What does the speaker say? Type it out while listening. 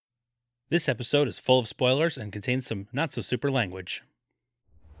This episode is full of spoilers and contains some not-so-super language.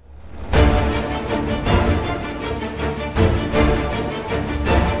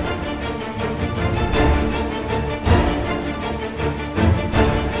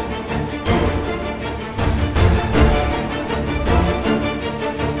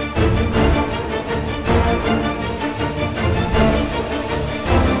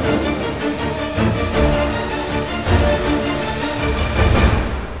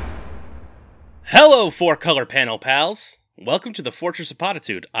 Hello, four-color panel pals. Welcome to the Fortress of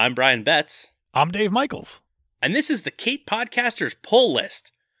Potitude. I'm Brian Betts. I'm Dave Michaels. And this is the Cape Podcasters Pull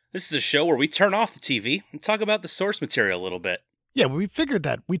List. This is a show where we turn off the TV and talk about the source material a little bit. Yeah, we figured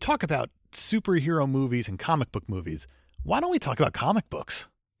that we talk about superhero movies and comic book movies. Why don't we talk about comic books?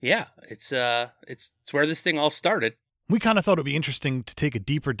 Yeah, it's where this thing all started. We kind of thought it'd be interesting to take a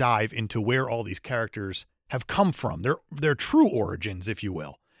deeper dive into where all these characters have come from, their true origins, if you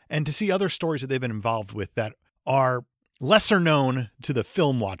will, and to see other stories that they've been involved with that are lesser known to the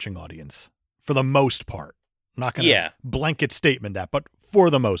film-watching audience, for the most part. I'm not going to blanket statement that, but for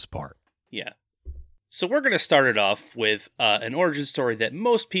the most part. Yeah. So we're going to start it off with an origin story that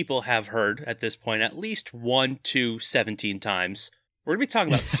most people have heard at this point, at least 1 to 17 times. We're going to be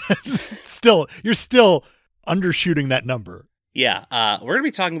talking about... You're still undershooting that number. Yeah. We're going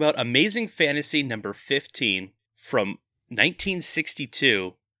to be talking about Amazing Fantasy number 15 from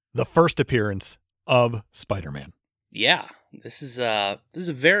 1962. The first appearance of Spider-Man. Yeah, this is a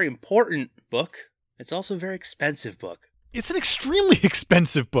very important book. It's also a very expensive book. It's an extremely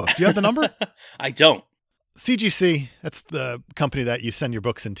expensive book. Do you have the number? I don't. CGC, that's the company that you send your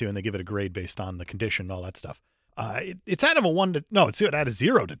books into, and they give it a grade based on the condition and all that stuff. It's out of it's out of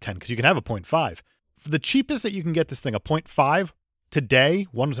 0 to 10 because you can have a 0.5. For the cheapest that you can get this thing, a 0.5 today,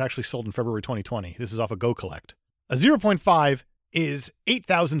 one was actually sold in February 2020. This is off of Go Collect. A 0.5 is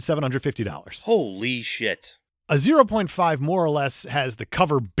 $8,750. Holy shit. A 0.5 more or less has the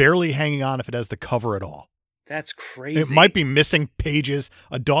cover barely hanging on if it has the cover at all. That's crazy. It might be missing pages.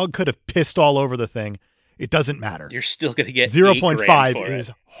 A dog could have pissed all over the thing. It doesn't matter. You're still going to get 0.5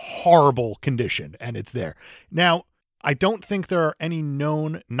 is horrible condition, and it's there. Now, I don't think there are any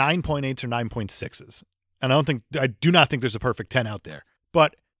known 9.8s or 9.6s. And I do not think there's a perfect 10 out there.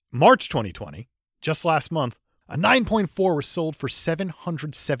 But March 2020, just last month, a 9.4 was sold for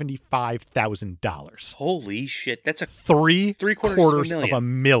 $775,000. Holy shit. That's a three-quarters of a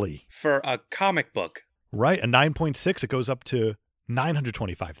milli. For a comic book. Right. A 9.6, it goes up to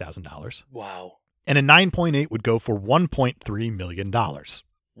 $925,000. Wow. And a 9.8 would go for $1.3 million.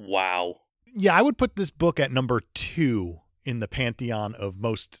 Wow. Yeah, I would put this book at number 2 in the pantheon of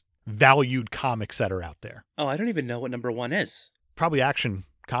most valued comics that are out there. Oh, I don't even know what number 1 is. Probably Action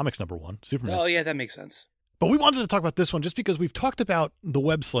Comics number 1, Superman. Oh, yeah, that makes sense. But we wanted to talk about this one just because we've talked about the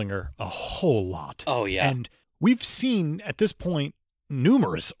Web Slinger a whole lot. Oh, yeah. And we've seen, at this point,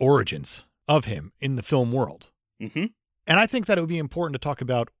 numerous origins of him in the film world. Mm-hmm. And I think that it would be important to talk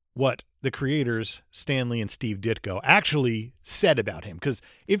about what the creators, Stan Lee and Steve Ditko, actually said about him. Because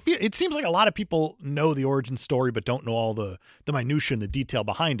it seems like a lot of people know the origin story but don't know all the minutia and the detail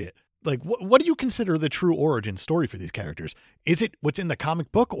behind it. Like, what do you consider the true origin story for these characters? Is it what's in the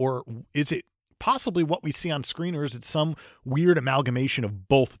comic book, or is it possibly what we see on screen, or is it some weird amalgamation of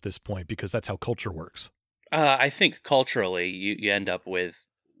both at this point, because that's how culture works? I think culturally you end up with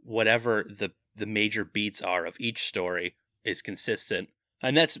whatever the major beats are of each story is consistent,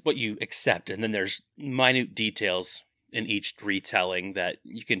 and that's what you accept. And then there's minute details in each retelling that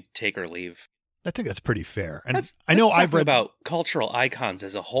you can take or leave. I think that's pretty fair. And I know I've read about cultural icons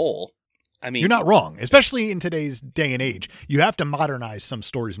as a whole. I mean, you're not wrong, especially in today's day and age. You have to modernize some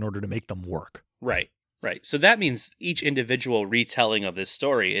stories in order to make them work. Right. So that means each individual retelling of this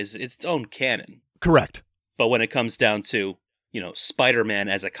story is its own canon. Correct. But when it comes down to, Spider-Man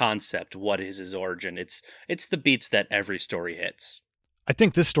as a concept, what is his origin? It's the beats that every story hits. I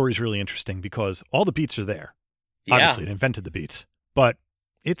think this story is really interesting because all the beats are there. Yeah. Obviously, it invented the beats, but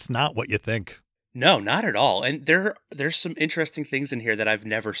it's not what you think. No, not at all. And there's some interesting things in here that I've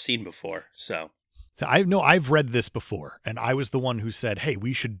never seen before. So I've read this before, and I was the one who said, hey,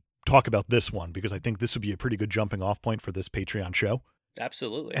 we should talk about this one because I think this would be a pretty good jumping off point for this Patreon show.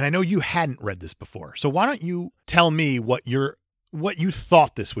 Absolutely. And I know you hadn't read this before. So why don't you tell me what you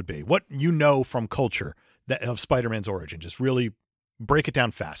thought this would be, what you know from culture of Spider-Man's origin. Just really break it down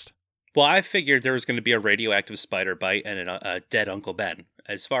fast. Well, I figured there was going to be a radioactive spider bite and a dead Uncle Ben.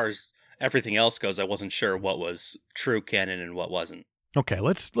 As far as everything else goes, I wasn't sure what was true canon and what wasn't. Okay,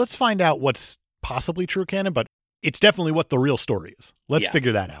 let's find out what's possibly true canon, but it's definitely what the real story is. Let's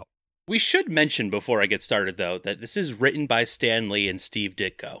figure that out. We should mention before I get started, though, that this is written by Stan Lee and Steve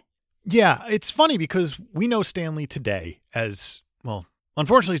Ditko. Yeah, it's funny because we know Stan Lee today as, well,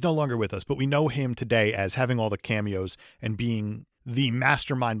 unfortunately he's no longer with us, but we know him today as having all the cameos and being the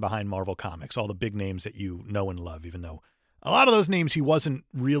mastermind behind Marvel Comics, all the big names that you know and love, even though a lot of those names he wasn't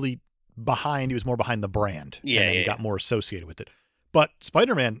really behind. He was more behind the brand. Yeah, and then he got more associated with it. But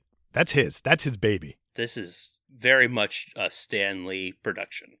Spider-Man, that's his baby. This is very much a Stan Lee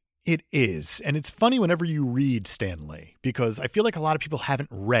production. It is. And it's funny whenever you read Stan Lee, because I feel like a lot of people haven't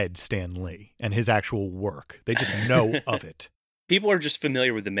read Stan Lee and his actual work. They just know of it. People are just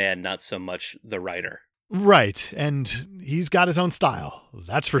familiar with the man, not so much the writer. Right. And he's got his own style.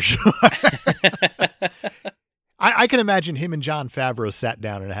 That's for sure. I can imagine him and Jon Favreau sat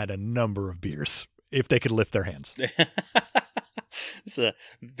down and had a number of beers if they could lift their hands. It's a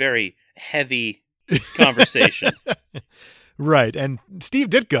very heavy conversation. Right. And Steve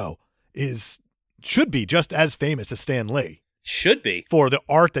Ditko should be just as famous as Stan Lee. Should be. For the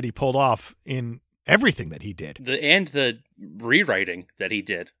art that he pulled off in everything that he did. And the rewriting that he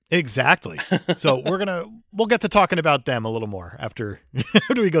did. Exactly. So we'll get to talking about them a little more after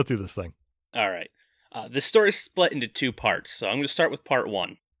we go through this thing. All right. The story is split into 2 parts, so I'm going to start with part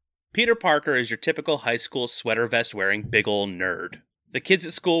 1. Peter Parker is your typical high school sweater vest wearing big ol' nerd. The kids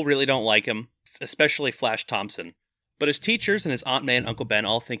at school really don't like him, especially Flash Thompson. But his teachers and his Aunt May and Uncle Ben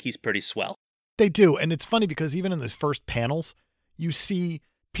all think he's pretty swell. They do, and it's funny because even in these first panels, you see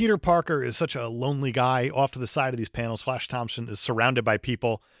Peter Parker is such a lonely guy off to the side of these panels. Flash Thompson is surrounded by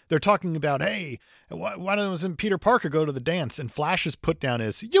people. They're talking about, hey, why doesn't Peter Parker go to the dance? And Flash's put down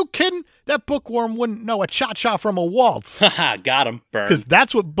is, you kidding? That bookworm wouldn't know a cha-cha from a waltz. Haha, got him, Burn. Because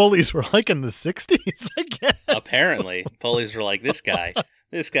that's what bullies were like in the 60s, I guess. Apparently. Bullies were like, this guy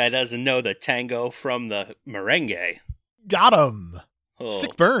doesn't know the tango from the merengue. Got him. Oh,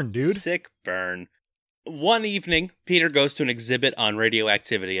 sick burn, dude. Sick burn. One evening, Peter goes to an exhibit on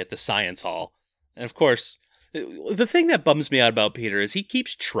radioactivity at the science hall. And of course, the thing that bums me out about Peter is he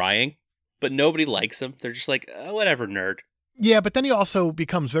keeps trying, but nobody likes him. They're just like, oh, whatever, nerd. Yeah, but then he also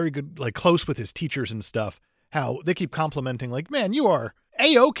becomes very good, like close with his teachers and stuff. How they keep complimenting, like, man, you are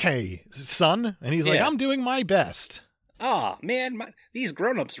A-okay, son. And he's like, I'm doing my best. Ah, man, these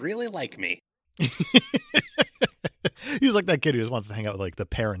grown-ups really like me. He's like that kid who just wants to hang out with like the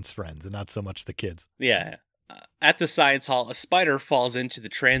parents' friends and not so much the kids. Yeah. At the science hall, a spider falls into the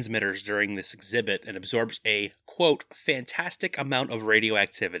transmitters during this exhibit and absorbs a, quote, fantastic amount of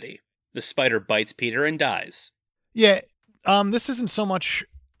radioactivity. The spider bites Peter and dies. Yeah, this isn't so much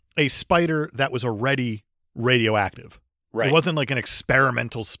a spider that was already radioactive. Right. It wasn't like an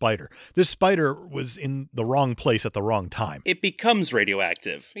experimental spider. This spider was in the wrong place at the wrong time. It becomes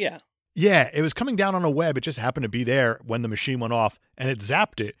radioactive, yeah. Yeah, it was coming down on a web. It just happened to be there when the machine went off, and it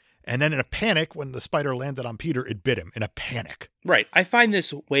zapped it. And then in a panic, when the spider landed on Peter, it bit him in a panic. Right. I find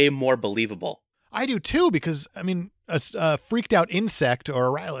this way more believable. I do too, because, I mean, a freaked out insect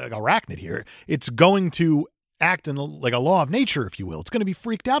or like arachnid here, it's going to act in like a law of nature, if you will. It's going to be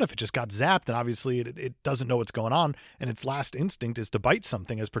freaked out if it just got zapped, and obviously it doesn't know what's going on, and its last instinct is to bite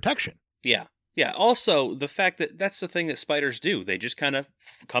something as protection. Yeah. Yeah, also, the fact that that's the thing that spiders do. They just kind of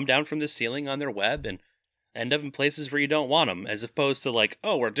come down from the ceiling on their web and end up in places where you don't want them, as opposed to like,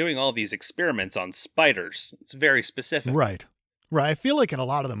 oh, we're doing all these experiments on spiders. It's very specific. Right. I feel like in a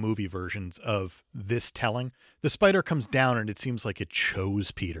lot of the movie versions of this telling, the spider comes down and it seems like it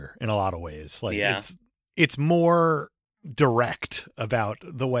chose Peter in a lot of ways. Like it's more direct about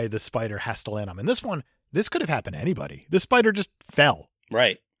the way the spider has to land on him. And this one, this could have happened to anybody. The spider just fell.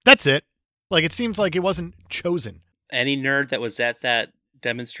 Right. That's it. Like, it seems like it wasn't chosen. Any nerd that was at that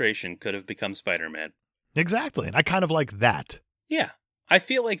demonstration could have become Spider-Man. Exactly. And I kind of like that. Yeah. I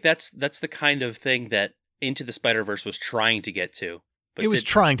feel like that's the kind of thing that Into the Spider-Verse was trying to get to. But it was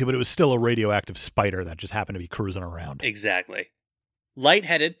trying to, but it was still a radioactive spider that just happened to be cruising around. Exactly.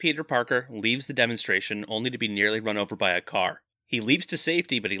 Lightheaded, Peter Parker leaves the demonstration only to be nearly run over by a car. He leaps to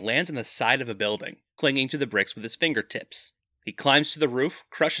safety, but he lands on the side of a building, clinging to the bricks with his fingertips. He climbs to the roof,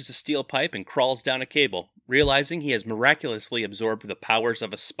 crushes a steel pipe, and crawls down a cable, realizing he has miraculously absorbed the powers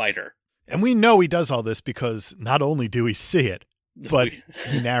of a spider. And we know he does all this because not only do we see it, but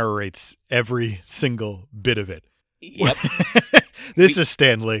he narrates every single bit of it. Yep. This is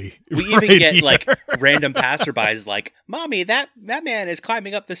Stan Lee. We even get like random passerbys like, Mommy, that man is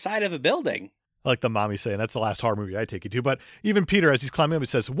climbing up the side of a building. Like the mommy saying, that's the last horror movie I take you to. But even Peter, as he's climbing up, he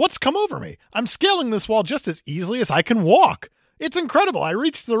says, what's come over me? I'm scaling this wall just as easily as I can walk. It's incredible. I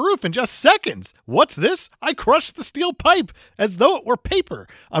reached the roof in just seconds. What's this? I crushed the steel pipe as though it were paper.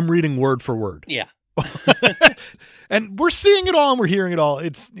 I'm reading word for word. Yeah. And we're seeing it all and we're hearing it all.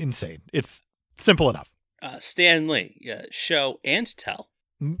 It's insane. It's simple enough. Stan Lee, show and tell.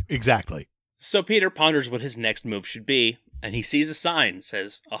 Exactly. So Peter ponders what his next move should be, and he sees a sign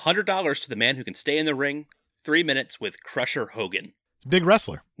says $100 to the man who can stay in the ring 3 minutes with Crusher Hogan. Big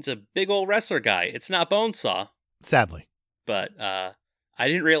wrestler. It's a big old wrestler guy. It's not Bonesaw, Sadly. but I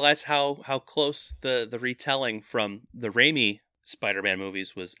didn't realize how close the retelling from the Raimi Spider-Man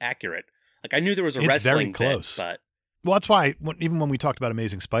movies was accurate. Like, I knew there was a It's wrestling very close. bit, but Well, that's why even when we talked about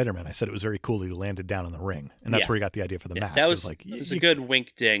Amazing Spider-Man, I said it was very cool he landed down in the ring. And that's Yeah. where he got the idea for the mask. that was, like, it was a good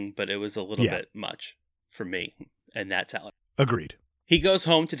wink ding, but it was a little Yeah. bit much for me and that talent. Agreed. He goes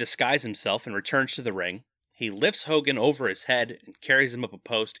home to disguise himself and returns to the ring. He lifts Hogan over his head and carries him up a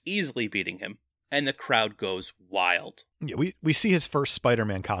post, easily beating him. And the crowd goes wild. Yeah, we see his first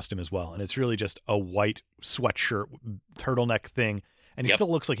Spider-Man costume as well, and it's really just a white sweatshirt, turtleneck thing, and he Yep.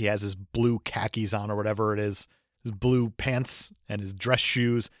 still looks like he has his blue khakis on or whatever it is, his blue pants and his dress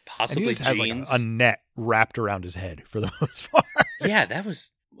shoes, Possibly and he just has jeans. like a net wrapped around his head for the most part. Yeah, I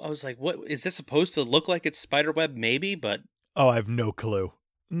was like, what is this supposed to look like? It's Spiderweb, maybe, but Oh, I have no clue,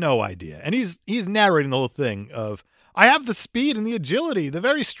 no idea, and he's narrating the whole thing of, I have the speed and the agility, the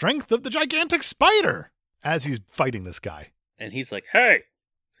very strength of the gigantic spider, as he's fighting this guy. and he's like, hey,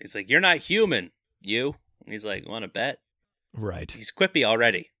 he's like, you're not human, you. And he's like, want to bet? Right. He's quippy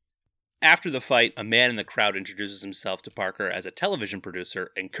already. After the fight, a man in the crowd introduces himself to Parker as a television producer,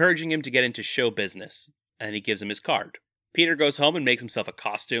 encouraging him to get into show business, and he gives him his card. Peter goes home and makes himself a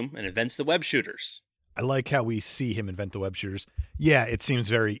costume and invents the web shooters. I like how we see him invent the web shooters. Yeah, it seems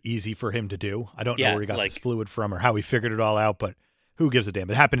very easy for him to do. I don't know Yeah, where he got like- this fluid from or how he figured it all out, but who gives a damn?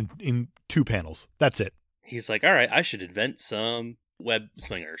 It happened in 2 panels. That's it. He's like, all right, I should invent some web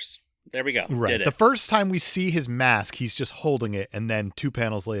slingers. There we go. Right. Did it. The first time we see his mask, he's just holding it, and then 2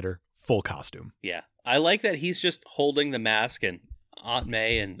 panels later, full costume. Yeah. I like that he's just holding the mask and Aunt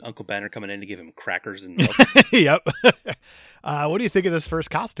May and Uncle Ben are coming in to give him crackers and milk. Yep. What do you think of this first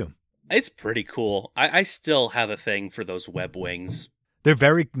costume? It's pretty cool. I still have a thing for those web wings. They're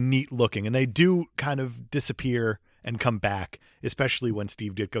very neat looking, and they do kind of disappear and come back, especially when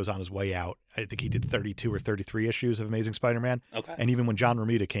Steve Ditko's on his way out. I think he did 32 or 33 issues of Amazing Spider-Man. Okay. And even when John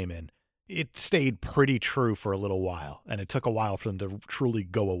Romita came in, it stayed pretty true for a little while, and it took a while for them to truly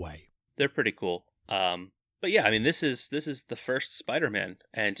go away. They're pretty cool. But yeah, I mean, this is the first Spider-Man,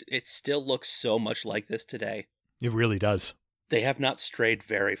 and it still looks so much like this today. It really does. They have not strayed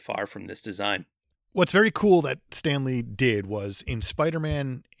very far from this design. What's very cool that Stan Lee did was in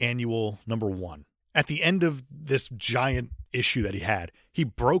Spider-Man Annual #1, at the end of this giant issue that he had, he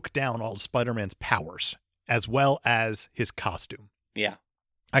broke down all of Spider-Man's powers as well as his costume. Yeah.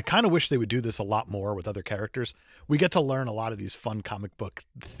 I kind of wish they would do this a lot more with other characters. We get to learn a lot of these fun comic book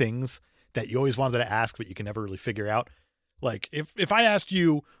things that you always wanted to ask, but you can never really figure out. Like, if I asked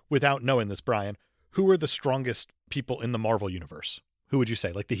you, without knowing this, Brian, who are the strongest people in the Marvel Universe? Who would you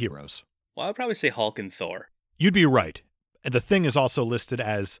say? Like the heroes? Well, I'd probably say Hulk and Thor. You'd be right. And the Thing is also listed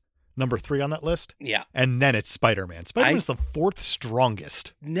as number 3 on that list. Yeah. And then it's Spider-Man. Spider-Man's the 4th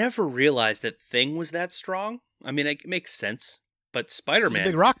strongest. Never realized that Thing was that strong. I mean, it makes sense. But He's a Spider-Man,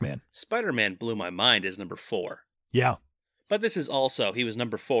 big rock man. Spider-Man blew my mind as number 4. Yeah. But this is also, he was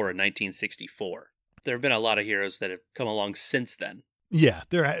number 4 in 1964. There have been a lot of heroes that have come along since then. Yeah,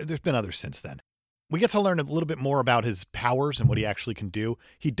 there's been others since then. We get to learn a little bit more about his powers and what he actually can do.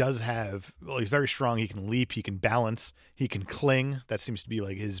 He does have, well, he's very strong. He can leap, he can balance, he can cling. That seems to be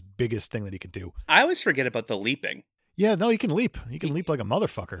like his biggest thing that he can do. I always forget about the leaping. Yeah, no, he can leap. He can leap like a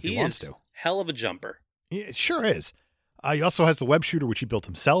motherfucker if he wants is to. hell of a jumper. It sure is. He also has the web shooter, which he built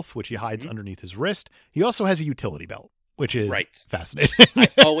himself, which he hides underneath his wrist. He also has a utility belt, which is Right. fascinating. I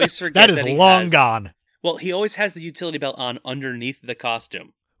always forget that is he long has- gone. Well, he always has the utility belt on underneath the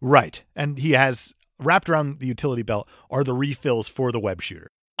costume. Right. And he has, wrapped around the utility belt are the refills for the web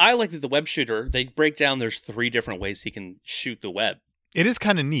shooter. I like that the web shooter, they break down there's 3 different ways he can shoot the web. It is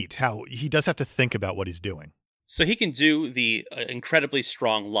kind of neat how he does have to think about what he's doing. So he can do the incredibly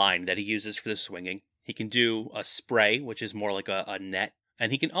strong line that he uses for the swinging. He can do a spray, which is more like a net.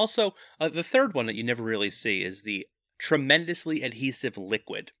 And he can also, the third one that you never really see is the tremendously adhesive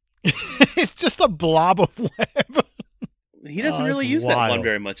liquid. It's just a blob of web. He doesn't Oh, really it's use that one wild.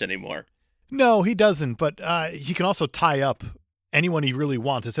 very much anymore. No, he doesn't. But he can also tie up anyone he really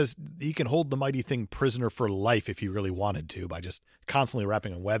wants. It says he can hold the mighty thing prisoner for life if he really wanted to by just constantly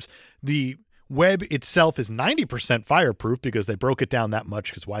wrapping on webs. The web itself is 90% fireproof because they broke it down that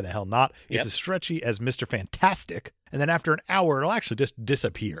much, because why the hell not? It's Yep. as stretchy as Mr. Fantastic. And then after an hour, it'll actually just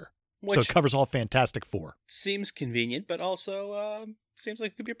disappear. So Which it covers all Fantastic Four. seems convenient, but also seems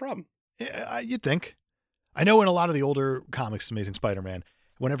like it could be a problem. Yeah, you'd think. I know in a lot of the older comics, Amazing Spider-Man,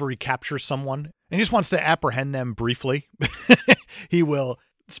 whenever he captures someone and he just wants to apprehend them briefly, he will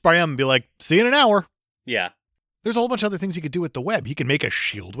spray him and be like, see you in an hour. Yeah. There's a whole bunch of other things he could do with the web. He can make a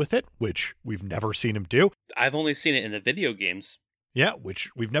shield with it, which we've never seen him do. I've only seen it in the video games. Yeah, which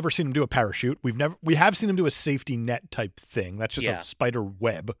we've never seen him do a parachute. We have seen him do a safety net type thing. That's just a spider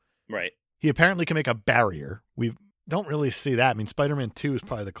web. Right. He apparently can make a barrier. We don't really see that. I mean, Spider-Man 2 is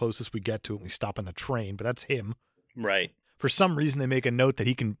probably the closest we get to it when we stop on the train, but that's him. Right. For some reason, they make a note that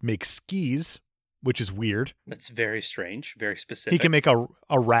he can make skis, which is weird. That's very strange, very specific. He can make a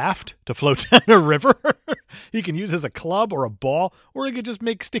raft to float down a river. He can use as a club or a ball, or he could just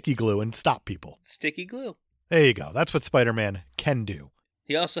make sticky glue and stop people. Sticky glue. There you go. That's what Spider-Man can do.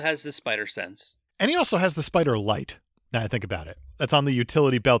 He also has the spider sense. And he also has the spider light. Now I think about it. That's on the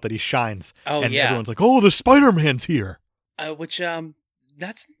utility belt that he shines. Oh, and yeah. everyone's like, oh, the Spider-Man's here. Which,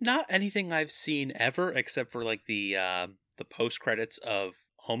 that's not anything I've seen ever, except for like the post-credits of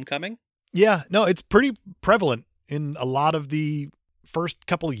Homecoming. Yeah, no, it's pretty prevalent in a lot of the first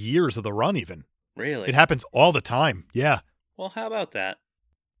couple years of the run even. Really? It happens all the time. Yeah. Well, how about that?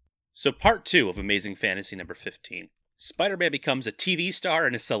 So part 2 of Amazing Fantasy number 15. Spider-Man becomes a TV star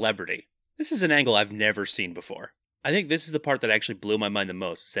and a celebrity. This is an angle I've never seen before. I think this is the part that actually blew my mind the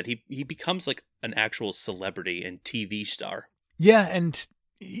most, is that he becomes like an actual celebrity and TV star. Yeah, and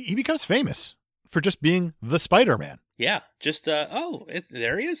he becomes famous for just being the Spider-Man. Yeah, just,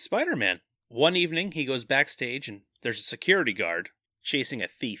 there he is, Spider-Man. One evening, he goes backstage and there's a security guard chasing a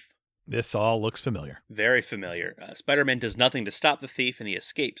thief. This all looks familiar. Very familiar. Spider-Man does nothing to stop the thief and he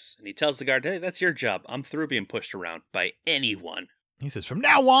escapes. And he tells the guard, hey, that's your job. I'm through being pushed around by anyone. He says, from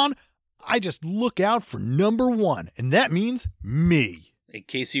now on, I just look out for number 1, and that means me. In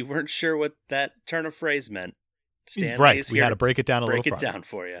case you weren't sure what that turn of phrase meant, Stan right, Lee's we here had to break it down a break little it further. down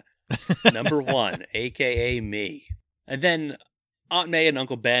for you. Number 1, a.k.a. me. And then Aunt May and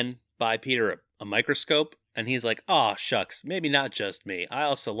Uncle Ben buy Peter a microscope, and he's like, aw, shucks, maybe not just me. I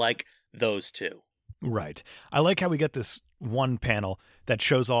also like those two. Right. I like how we get this one panel that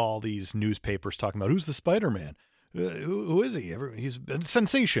shows all these newspapers talking about who's the Spider-Man? Who is he? He's a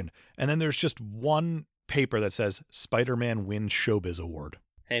sensation. And then there's just one paper that says Spider-Man wins Showbiz Award.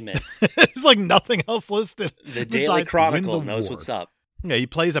 Hey, man. There's like nothing else listed. The Daily Chronicle knows what's up. Yeah, he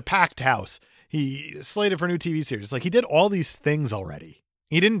plays a packed house. He slated for a new TV series. Like, he did all these things already.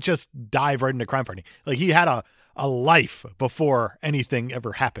 He didn't just dive right into crime fighting. Like, he had a life before anything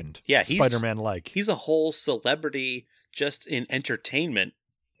ever happened. Yeah, Spider-Man-like. He's a whole celebrity just in entertainment.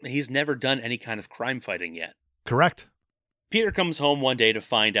 He's never done any kind of crime fighting yet. Correct. Peter comes home one day to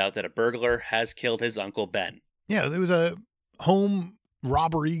find out that a burglar has killed his Uncle Ben. Yeah, there was a home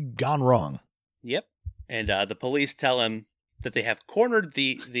robbery gone wrong. Yep. And the police tell him that they have cornered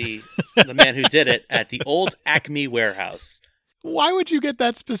the man who did it at the old Acme warehouse. Why would you get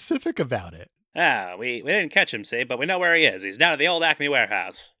that specific about it? We didn't catch him, see, but we know where he is. He's down at the old Acme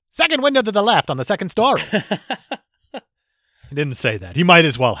warehouse. Second window to the left on the second story. He didn't say that. He might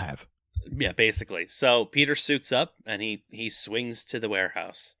as well have. Yeah, basically. So Peter suits up and he swings to the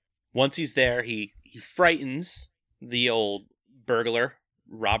warehouse. Once he's there, he frightens the old burglar,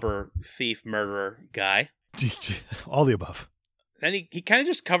 robber, thief, murderer guy. All the above. Then he kind of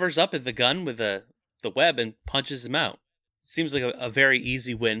just covers up the gun with the web and punches him out. Seems like a very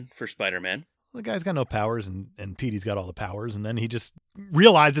easy win for Spider-Man. The guy's got no powers, and Petey's got all the powers, and then he just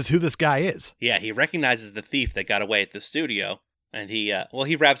realizes who this guy is. Yeah, he recognizes the thief that got away at the studio, and he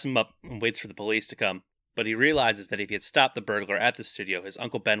wraps him up and waits for the police to come. But he realizes that if he had stopped the burglar at the studio, his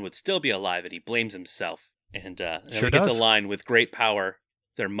Uncle Ben would still be alive, and he blames himself. And then Sure we get does. the line, with great power,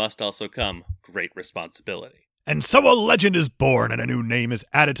 there must also come great responsibility. And so a legend is born, and a new name is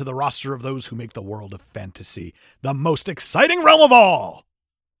added to the roster of those who make the world of fantasy the most exciting realm of all.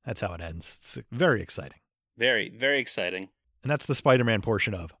 That's how it ends. It's very exciting. Very, very exciting. And that's the Spider-Man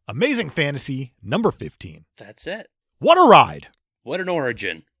portion of Amazing Fantasy number 15. That's it. What a ride. What an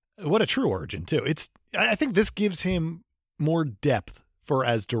origin. What a true origin, too. I think this gives him more depth for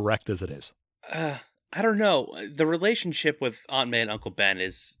as direct as it is. I don't know. The relationship with Aunt May and Uncle Ben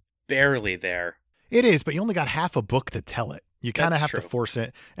is barely there. It is, but you only got half a book to tell it. You kind of That's have to true. force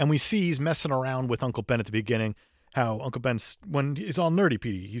it. And we see he's messing around with Uncle Ben at the beginning. How Uncle Ben's, when he's all nerdy,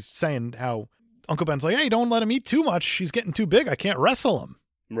 Petey, he's saying how Uncle Ben's like, hey, don't let him eat too much. He's getting too big. I can't wrestle him.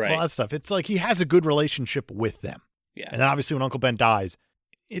 Right. All that stuff. It's like he has a good relationship with them. Yeah. And then obviously when Uncle Ben dies,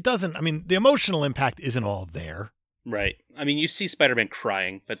 it doesn't, I mean, the emotional impact isn't all there. Right. I mean, you see Spider-Man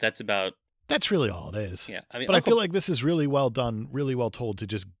crying, but that's about... That's really all it is. Yeah. I mean, But I feel like this is really well done, really well told to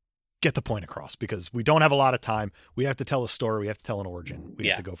just get the point across because we don't have a lot of time. We have to tell a story. We have to tell an origin. We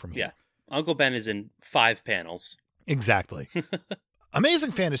have to go from here. Yeah. Uncle Ben is in 5 panels. Exactly.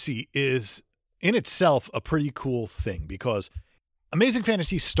 Amazing Fantasy is in itself a pretty cool thing because Amazing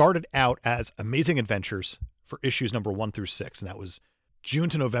Fantasy started out as Amazing Adventures for issues number 1 through 6, and that was June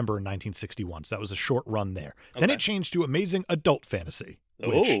to November in 1961. So that was a short run there. Then Okay. it changed to Amazing Adult Fantasy,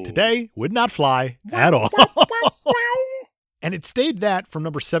 which Ooh. today would not fly at all. And it stayed that from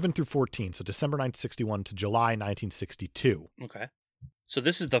number 7 through 14, so December 1961 to July 1962. Okay. So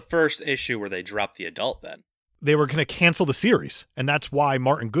this is the first issue where they dropped the adult then. They were going to cancel the series, and that's why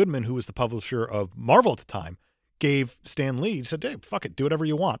Martin Goodman, who was the publisher of Marvel at the time, gave Stan Lee, he said, hey, fuck it, do whatever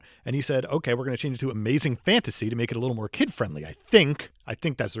you want. And he said, okay, we're going to change it to Amazing Fantasy to make it a little more kid-friendly, I think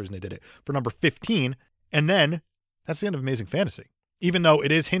that's the reason they did it, for number 15. And then that's the end of Amazing Fantasy, even though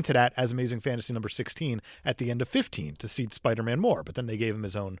it is hinted at as Amazing Fantasy number 16 at the end of 15 to seed Spider-Man more. But then they gave him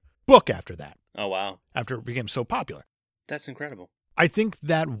his own book after that, Oh, wow. after it became so popular. That's incredible. I think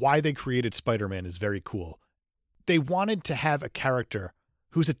that why they created Spider-Man is very cool. They wanted to have a character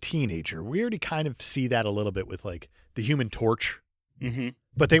who's a teenager. We already kind of see that a little bit with like the Human Torch, Mm-hmm.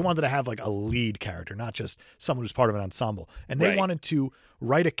 but they wanted to have like a lead character, not just someone who's part of an ensemble. And they Right. wanted to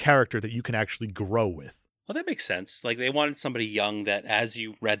write a character that you can actually grow with. Well, that makes sense. Like, they wanted somebody young that, as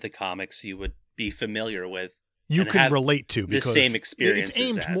you read the comics, you would be familiar with. You And can have relate to the because same it's experiences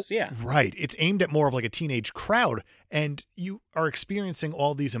aimed as, yeah. Right. It's aimed at more of like a teenage crowd, and you are experiencing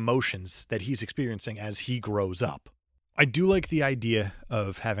all these emotions that he's experiencing as he grows up. I do like the idea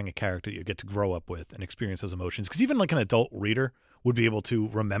of having a character you get to grow up with and experience those emotions, because even like an adult reader would be able to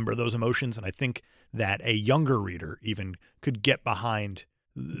remember those emotions. And I think that a younger reader even could get behind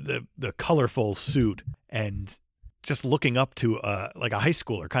the colorful suit and just looking up to like a high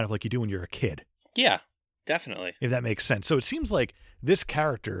schooler, kind of like you do when you're a kid, Yeah, definitely. if that makes sense. So it seems like this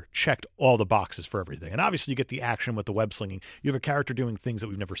character checked all the boxes for everything. And obviously you get the action with the web slinging. You have a character doing things that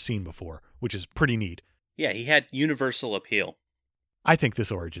we've never seen before, which is pretty neat. Yeah, he had universal appeal. I think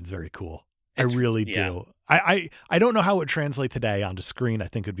this origin's very cool. It's- I really yeah. do. I don't know how it would translate today onto screen. I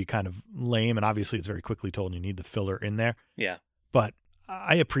think it would be kind of lame. And obviously it's very quickly told and you need the filler in there. Yeah. But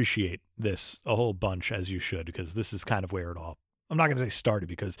I appreciate this a whole bunch, as you should, because this is kind of where it all, I'm not going to say started,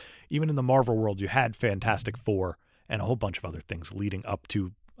 because even in the Marvel world, you had Fantastic Four and a whole bunch of other things leading up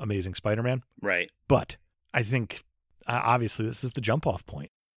to Amazing Spider-Man. Right. But I think obviously this is the jump off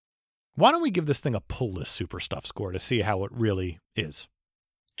point. Why don't we give this thing a pull list super stuff score to see how it really is?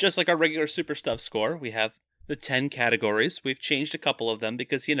 Just like our regular Super Stuff score, we have the 10 categories. We've changed a couple of them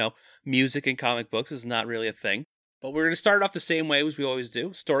because, music and comic books is not really a thing. But we're going to start off the same way as we always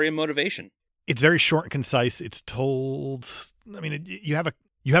do, story and motivation. It's very short and concise. It's told, I mean, you have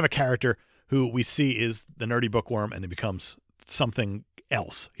a character who we see is the nerdy bookworm, and it becomes something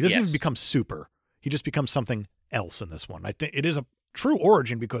else. He doesn't Yes. even become super. He just becomes something else in this one. I think it is a true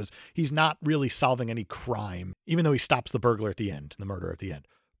origin because he's not really solving any crime, even though he stops the burglar at the end, the murder at the end.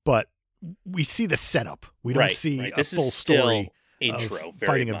 But we see the setup. We don't see a This full is still story intro, of very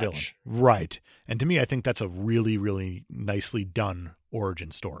fighting much. a villain. Right. And to me, I think that's a really, really nicely done origin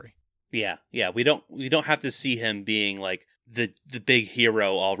story. Yeah. We don't have to see him being like the big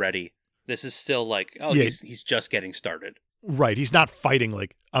hero already. This is still like, Yeah. he's just getting started. Right. He's not fighting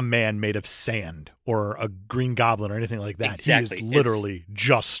like a man made of sand or a green goblin or anything like that. Exactly. He is literally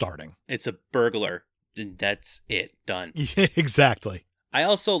just starting. It's a burglar, and that's it. Done. Yeah, exactly. I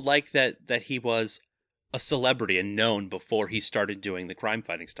also like that he was a celebrity and known before he started doing the crime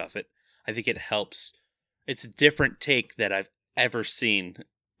fighting stuff. I think it helps. It's a different take that I've ever seen,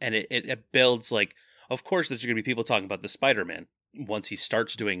 and it builds like. Of course, there's going to be people talking about the Spider-Man once he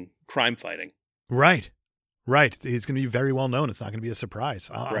starts doing crime fighting. Right. He's going to be very well known. It's not going to be a surprise.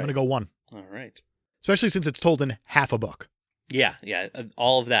 I'm Right. going to go 1, All right. especially since it's told in half a book. Yeah.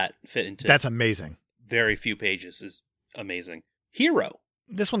 All of that fit into That's amazing. very few pages is amazing. Hero.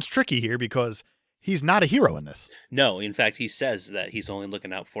 This one's tricky here because he's not a hero in this. No, in fact, he says that he's only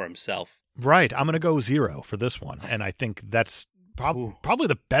looking out for himself. Right. I'm going to go 0 for this one. And I think that's Ooh. probably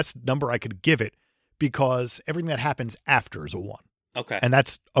the best number I could give it because everything that happens after is a 1. Okay. And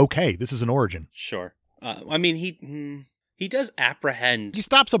that's okay. This is an origin. Sure. I mean, he does apprehend He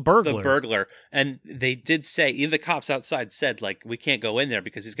stops a burglar. the burglar, and they did say, even the cops outside said, like, we can't go in there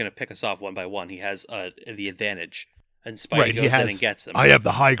because he's going to pick us off one by one. He has the advantage, and Spidey Right, goes in and gets him. I have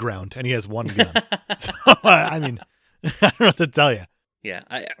the high ground, and he has 1 gun. So, I mean, I don't know what to tell you. Yeah,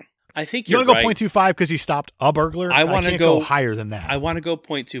 I think You you're want to go right. 0.25 because he stopped a burglar? I wanna can't go- higher than that. I want to go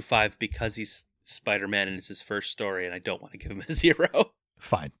 0.25 because he's Spider-Man and it's his first story, and I don't want to give him a 0.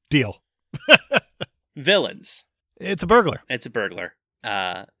 Fine. Deal. Villains. It's a burglar. It's a burglar.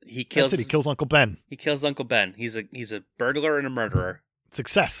 He kills. That's it. He kills Uncle Ben. He kills Uncle Ben. He's a burglar and a murderer.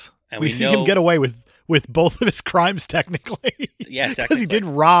 Success. And we see him get away with both of his crimes technically. Yeah, Because he did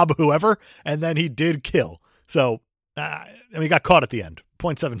rob whoever and then he did kill. So he got caught at the end.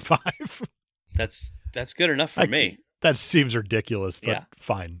 0.75. That's good enough for me. That seems ridiculous, but Yeah.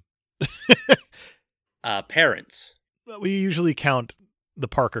 fine. Parents. We usually count the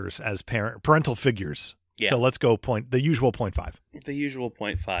Parkers as parental figures. Yeah. So let's go the usual 0.5. The usual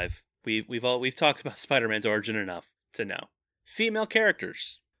 0.5. We've talked about Spider-Man's origin enough to know. Female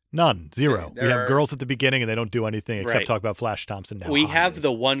characters. None. 0. There We have are- girls at the beginning and they don't do anything except Right. talk about Flash Thompson now. We have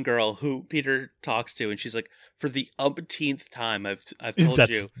the one girl who Peter talks to, and she's like, for the umpteenth time, I've told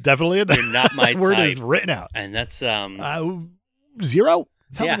That's you, definitely it. you're not my Word type. is written out. And that's 0?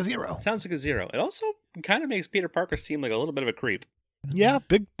 Sounds Yeah. like a 0. Sounds like a 0. It also kind of makes Peter Parker seem like a little bit of a creep. Yeah,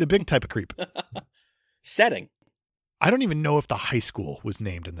 the big type of creep. Setting. I don't even know if the high school was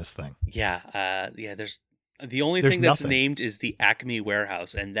named in this thing. Yeah. There's the only There's thing that's nothing. named is the Acme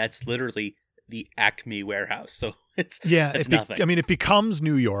Warehouse, and that's literally the Acme Warehouse. So it's Yeah, it's nothing. it becomes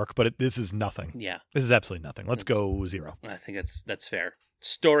New York, but this is nothing. Yeah, This is absolutely nothing. Let's It's- go 0. I think that's fair.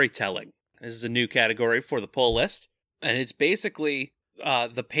 Storytelling. This is a new category for the pull list, and it's basically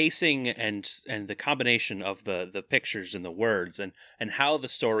the pacing and the combination of the pictures and the words and how the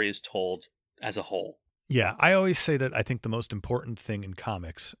story is told as a whole. Yeah, I always say that I think the most important thing in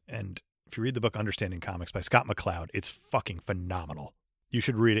comics, and if you read the book Understanding Comics by Scott McCloud, it's fucking phenomenal. You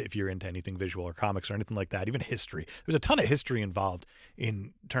should read it if you're into anything visual or comics or anything like that, even history. There's a ton of history involved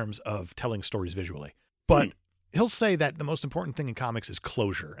in terms of telling stories visually. But he'll say that the most important thing in comics is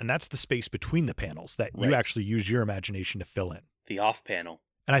closure, and that's the space between the panels that you Right. actually use your imagination to fill in. The off panel.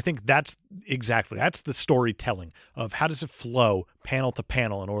 And I think that's the storytelling of how does it flow panel to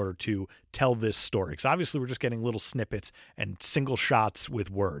panel in order to tell this story. Because obviously we're just getting little snippets and single shots with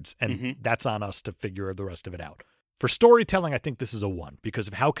words, and Mhm. that's on us to figure the rest of it out. For storytelling, I think this is a 1 because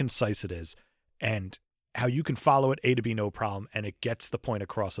of how concise it is and how you can follow it A to B no problem, and it gets the point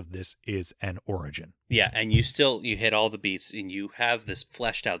across of this is an origin. Yeah, and you hit all the beats, and you have this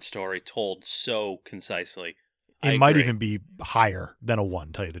fleshed out story told so concisely. It I might agree. even be higher than a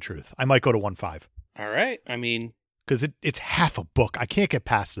 1, tell you the truth. I might go to 1.5 All right. I mean, because it's half a book. I can't get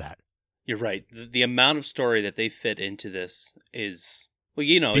past that. you're right. The amount of story that they fit into this is, well,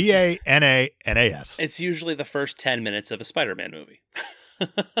 it's, BANANAS. it's usually the first 10 minutes of a Spider-Man movie.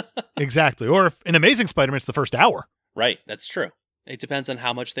 Exactly. Or if in Amazing Spider-Man, it's the first hour. Right. That's true. It depends on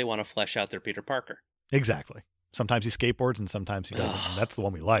how much they want to flesh out their Peter Parker. Exactly. Sometimes he skateboards and sometimes he doesn't. And that's the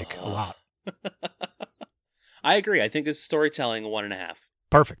one we like a lot. I agree. I think this is storytelling 1.5.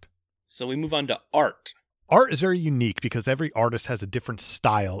 Perfect. So we move on to art. Art is very unique because every artist has a different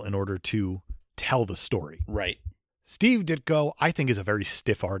style in order to tell the story. Right. Steve Ditko, I think, is a very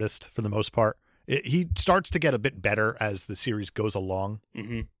stiff artist for the most part. He starts to get a bit better as the series goes along.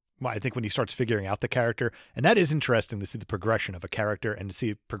 Mm-hmm. I think when he starts figuring out the character, and that is interesting to see the progression of a character and to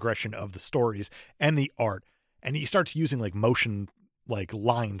see progression of the stories and the art. And he starts using like motion, like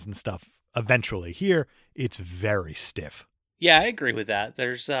lines and stuff eventually. Here, it's very stiff. Yeah, I agree with that.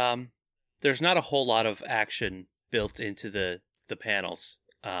 There's not a whole lot of action built into the panels.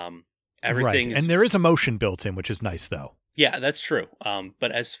 Everything's Right. And there is emotion built in, which is nice though. Yeah, that's true.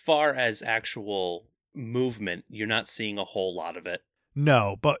 But as far as actual movement, you're not seeing a whole lot of it.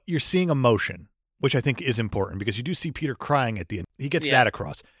 No, but you're seeing emotion, which I think is important because you do see Peter crying at the end. He gets Yeah. that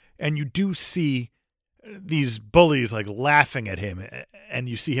across. And you do see these bullies like laughing at him, and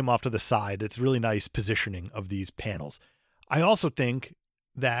you see him off to the side. It's really nice positioning of these panels. I also think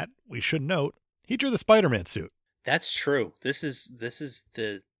that we should note he drew the Spider-Man suit. That's true. This is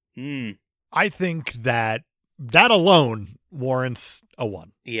the I think that alone warrants a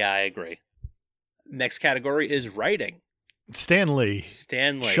 1. Yeah, I agree. Next category is writing. Stan Lee,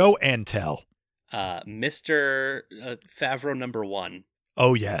 Stanley. show and tell. Mr. Favreau number 1.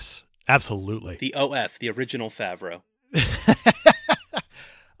 Oh, yes, absolutely. The OF, the original Favreau.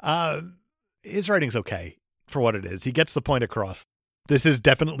 His writing's okay for what it is. He gets the point across. This is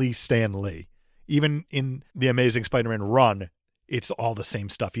definitely Stan Lee. Even in the Amazing Spider-Man run, it's all the same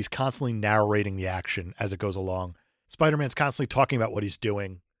stuff. He's constantly narrating the action as it goes along. Spider-Man's constantly talking about what he's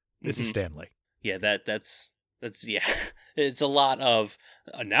doing. This is Mhm. Stan Lee. Yeah, that's yeah. It's a lot of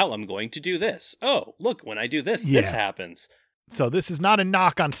now I'm going to do this. Oh, look, when I do this, this Yeah. happens. So this is not a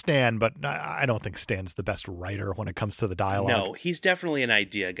knock on Stan, but I don't think Stan's the best writer when it comes to the dialogue. No, he's definitely an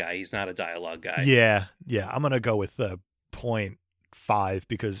idea guy. He's not a dialogue guy. Yeah. I'm going to go with 0.5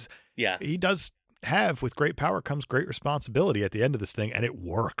 because Yeah. he does have, with great power comes great responsibility at the end of this thing, and it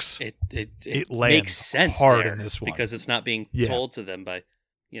works. It lands makes sense hard there in this one. because it's not being Yeah. told to them by,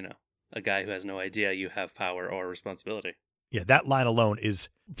 a guy who has no idea you have power or responsibility. Yeah, that line alone is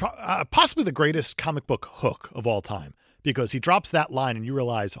possibly the greatest comic book hook of all time because he drops that line and you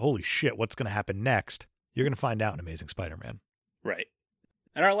realize, holy shit, what's going to happen next? You're going to find out in Amazing Spider-Man. Right.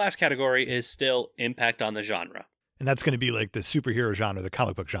 And our last category is still impact on the genre. And that's going to be like the superhero genre, the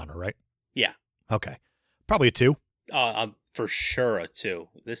comic book genre, right? Yeah. Okay. Probably a 2. For sure a 2.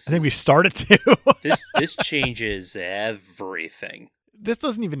 I think we start at 2. This changes everything. This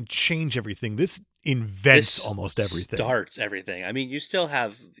doesn't even change everything. This invents almost everything. Starts everything. I mean, you still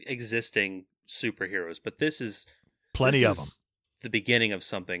have existing superheroes, but this is plenty of them. The beginning of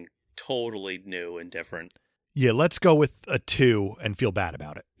something totally new and different. Yeah, let's go with a 2 and feel bad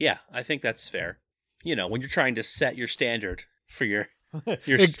about it. Yeah, I think that's fair. You know, when you're trying to set your standard for your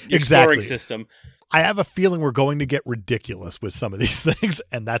exactly. scoring system. I have a feeling we're going to get ridiculous with some of these things,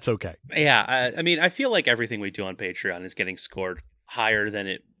 and that's okay. Yeah, I mean, I feel like everything we do on Patreon is getting scored higher than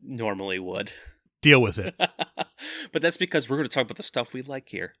it normally would. Deal with it. But that's because we're going to talk about the stuff we like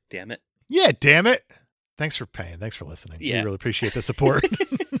here. Damn it. Yeah, damn it. Thanks for paying. Thanks for listening. Yeah. We really appreciate the support.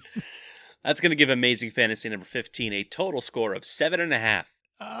 That's going to give Amazing Fantasy number 15 a total score of 7.5.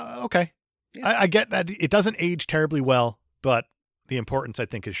 Okay. Yeah. I get that it doesn't age terribly well, but the importance, I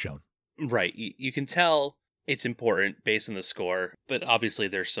think, is shown. Right. You can tell it's important based on the score, but obviously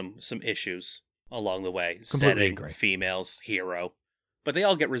there's some issues along the way. Completely Setting, agree. females, hero. But they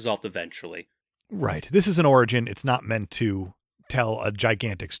all get resolved eventually. Right. This is an origin. It's not meant to tell a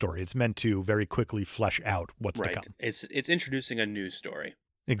gigantic story. It's meant to very quickly flesh out what's to come. It's introducing a new story.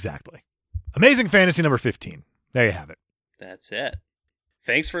 Exactly. Amazing Fantasy number 15. There you have it. That's it.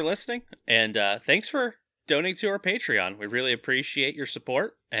 Thanks for listening, and thanks for donating to our Patreon. We really appreciate your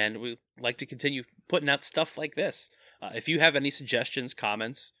support, and we like to continue putting out stuff like this. If you have any suggestions,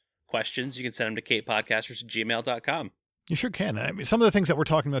 comments, questions, you can send them to capepodcasters@gmail.com. You sure can. I mean, some of the things that we're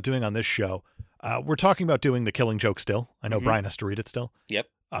talking about doing on this show, we're talking about doing The Killing Joke still. I know Brian has to read it still. Yep.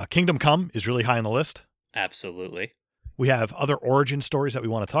 Kingdom Come is really high on the list. Absolutely. We have other origin stories that we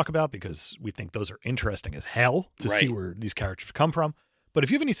want to talk about because we think those are interesting as hell to see where these characters come from. But if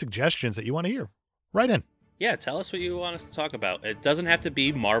you have any suggestions that you want to hear, write in. Yeah, tell us what you want us to talk about. It doesn't have to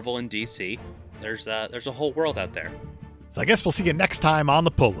be Marvel and DC. There's a whole world out there. So I guess we'll see you next time on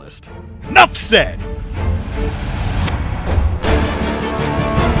the pull list. Enough said!